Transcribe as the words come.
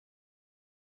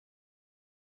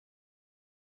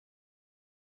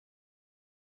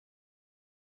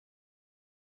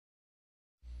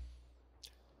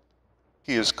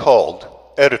He is called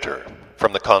editor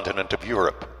from the continent of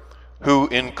Europe, who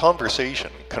in conversation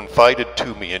confided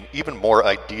to me an even more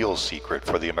ideal secret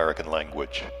for the American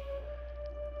language.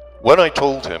 When I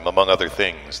told him, among other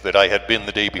things, that I had been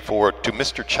the day before to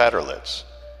Mr. Chatterlett's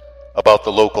about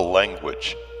the local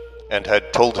language, and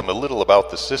had told him a little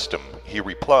about the system, he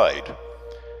replied,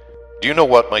 "Do you know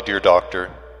what, my dear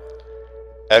doctor?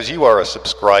 As you are a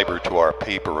subscriber to our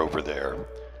paper over there,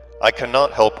 I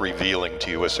cannot help revealing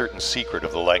to you a certain secret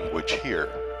of the language here."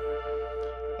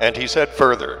 And he said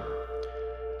further,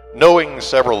 "Knowing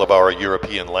several of our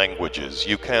European languages,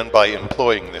 you can, by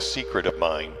employing this secret of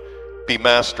mine, be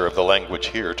master of the language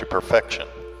here to perfection,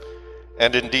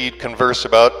 and indeed converse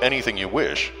about anything you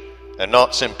wish, and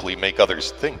not simply make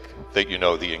others think that you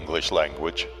know the English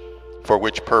language, for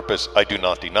which purpose I do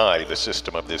not deny the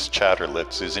system of this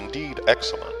Chatterlett's is indeed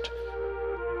excellent."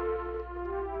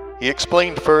 He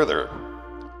explained further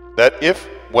that if,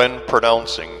 when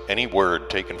pronouncing any word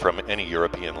taken from any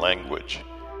European language,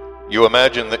 you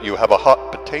imagine that you have a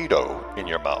hot potato in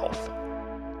your mouth,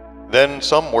 then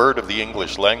some word of the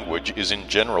English language is in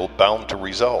general bound to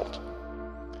result.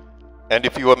 And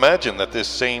if you imagine that this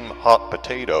same hot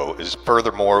potato is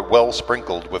furthermore well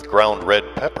sprinkled with ground red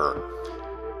pepper,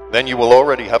 then you will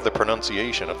already have the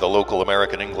pronunciation of the local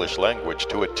American English language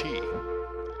to a T.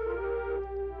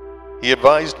 He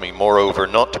advised me, moreover,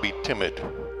 not to be timid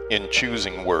in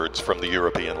choosing words from the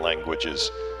European languages,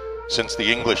 since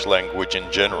the English language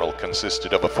in general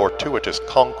consisted of a fortuitous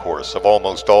concourse of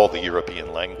almost all the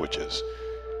European languages,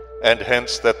 and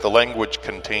hence that the language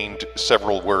contained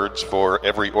several words for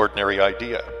every ordinary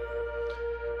idea,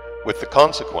 with the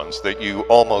consequence that you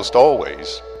almost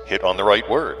always hit on the right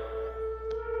word.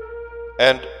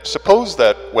 And suppose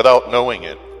that, without knowing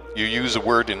it, you use a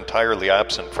word entirely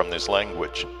absent from this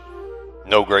language.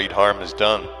 No great harm is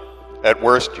done. At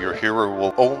worst, your hearer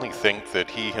will only think that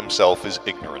he himself is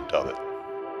ignorant of it.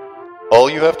 All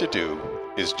you have to do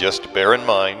is just bear in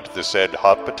mind the said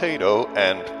hot potato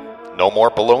and no more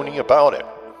baloney about it.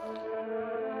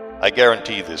 I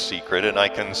guarantee this secret, and I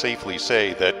can safely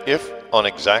say that if, on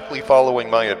exactly following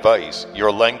my advice,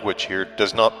 your language here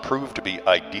does not prove to be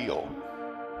ideal,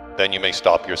 then you may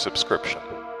stop your subscription.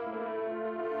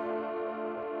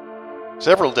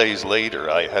 Several days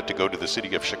later, I had to go to the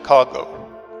city of Chicago.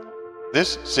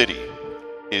 This city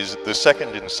is the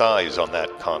second in size on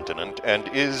that continent and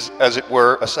is, as it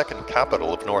were, a second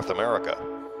capital of North America.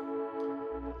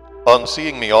 On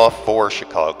seeing me off for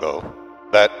Chicago,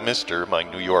 that Mr., my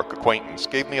New York acquaintance,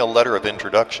 gave me a letter of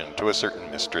introduction to a certain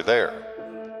Mr. there.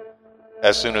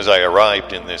 As soon as I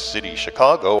arrived in this city,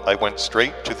 Chicago, I went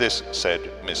straight to this said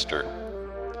Mr.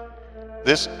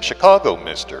 This Chicago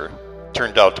Mr.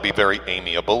 turned out to be very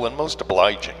amiable and most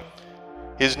obliging.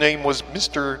 His name was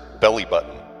Mr.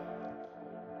 Bellybutton.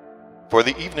 For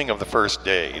the evening of the first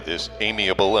day, this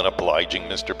amiable and obliging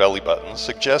Mr. Bellybutton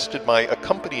suggested my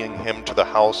accompanying him to the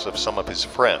house of some of his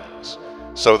friends,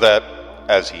 so that,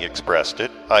 as he expressed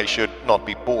it, I should not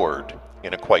be bored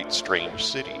in a quite strange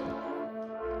city.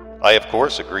 I of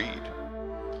course agreed.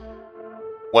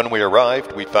 When we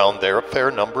arrived, we found there a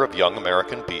fair number of young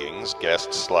American beings,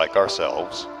 guests like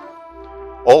ourselves.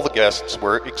 All the guests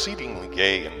were exceedingly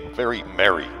gay and very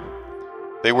merry.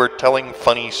 They were telling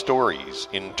funny stories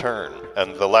in turn,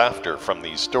 and the laughter from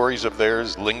these stories of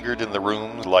theirs lingered in the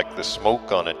rooms like the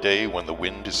smoke on a day when the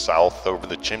wind is south over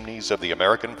the chimneys of the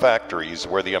American factories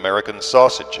where the American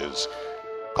sausages,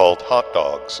 called hot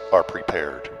dogs, are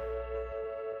prepared.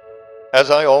 As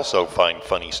I also find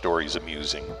funny stories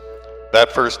amusing,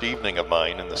 that first evening of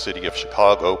mine in the city of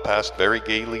Chicago passed very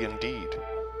gaily indeed.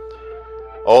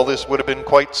 All this would have been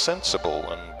quite sensible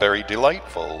and very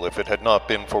delightful if it had not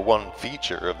been for one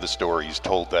feature of the stories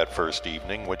told that first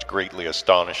evening which greatly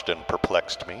astonished and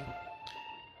perplexed me.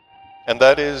 And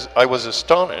that is, I was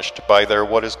astonished by their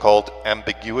what is called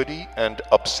ambiguity and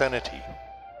obscenity.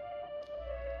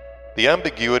 The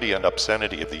ambiguity and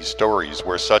obscenity of these stories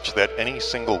were such that any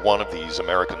single one of these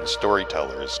American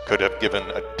storytellers could have given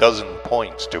a dozen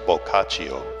points to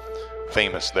Boccaccio,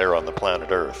 famous there on the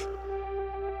planet Earth.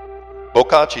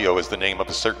 Boccaccio is the name of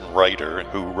a certain writer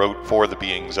who wrote for the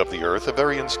beings of the earth a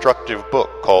very instructive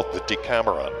book called the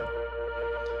Decameron.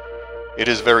 It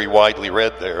is very widely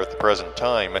read there at the present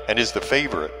time and is the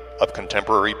favorite of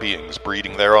contemporary beings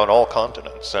breeding there on all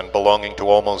continents and belonging to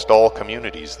almost all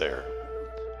communities there.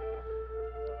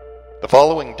 The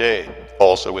following day,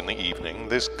 also in the evening,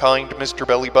 this kind Mr.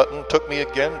 Bellybutton took me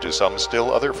again to some still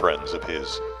other friends of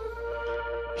his.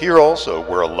 Here also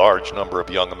were a large number of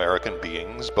young American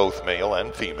beings, both male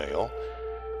and female,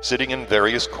 sitting in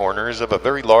various corners of a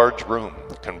very large room,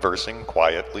 conversing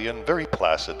quietly and very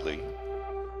placidly.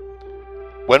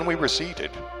 When we were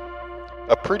seated,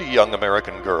 a pretty young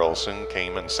American girl soon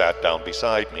came and sat down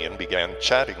beside me and began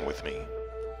chatting with me.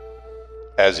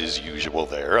 As is usual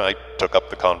there, I took up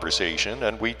the conversation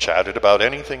and we chatted about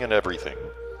anything and everything.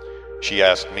 She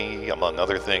asked me, among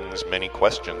other things, many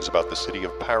questions about the city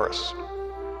of Paris.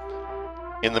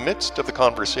 In the midst of the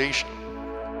conversation,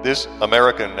 this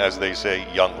American, as they say,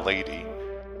 young lady,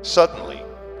 suddenly,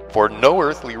 for no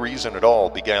earthly reason at all,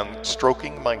 began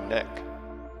stroking my neck.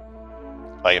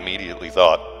 I immediately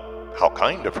thought, how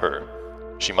kind of her.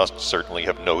 She must certainly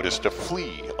have noticed a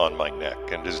flea on my neck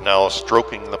and is now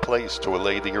stroking the place to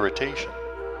allay the irritation.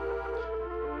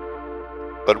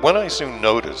 But when I soon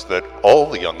noticed that all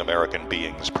the young American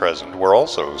beings present were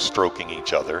also stroking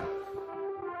each other,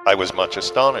 I was much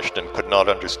astonished and could not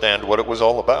understand what it was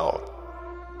all about.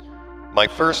 My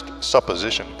first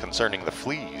supposition concerning the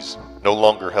fleas no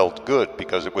longer held good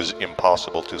because it was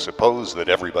impossible to suppose that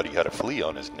everybody had a flea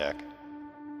on his neck.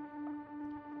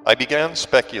 I began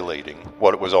speculating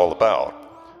what it was all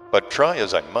about, but try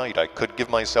as I might, I could give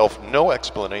myself no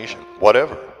explanation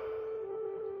whatever.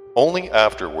 Only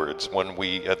afterwards, when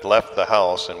we had left the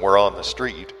house and were on the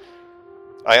street,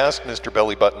 I asked Mr.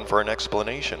 Bellybutton for an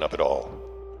explanation of it all.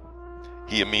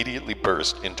 He immediately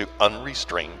burst into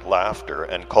unrestrained laughter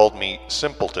and called me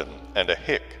simpleton and a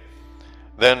hick.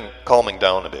 Then, calming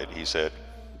down a bit, he said,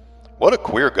 "What a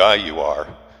queer guy you are.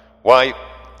 Why,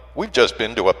 we've just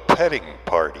been to a petting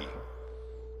party."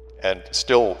 And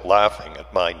still laughing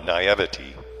at my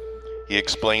naivety, he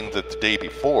explained that the day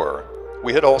before,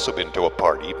 we had also been to a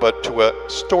party, but to a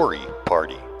story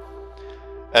party.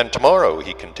 And tomorrow,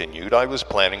 he continued, I was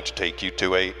planning to take you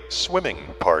to a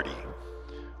swimming party,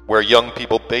 where young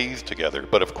people bathe together,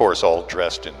 but of course all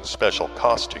dressed in special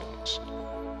costumes.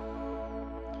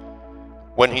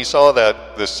 When he saw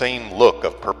that the same look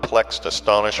of perplexed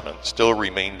astonishment still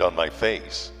remained on my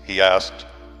face, he asked,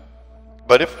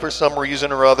 "But if for some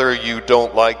reason or other you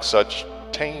don't like such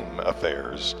tame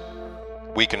affairs,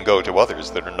 we can go to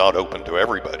others that are not open to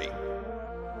everybody.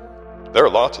 There are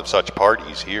lots of such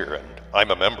parties here, and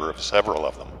I'm a member of several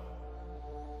of them."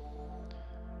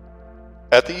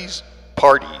 At these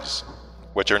parties,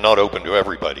 which are not open to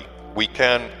everybody, we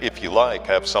can, if you like,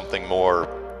 have something more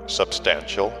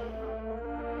substantial.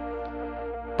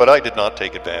 But I did not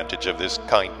take advantage of this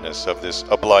kindness of this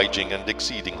obliging and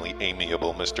exceedingly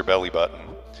amiable Mr.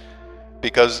 Bellybutton,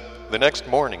 because the next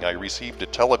morning I received a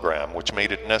telegram which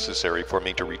made it necessary for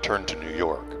me to return to New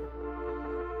York.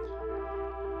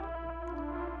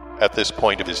 At this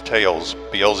point of his tales,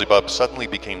 Beelzebub suddenly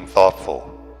became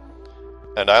thoughtful,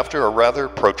 and after a rather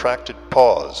protracted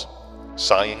pause,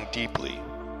 sighing deeply,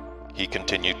 he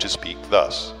continued to speak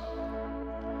thus.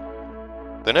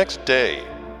 "The next day,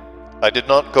 I did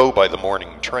not go by the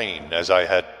morning train, as I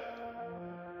had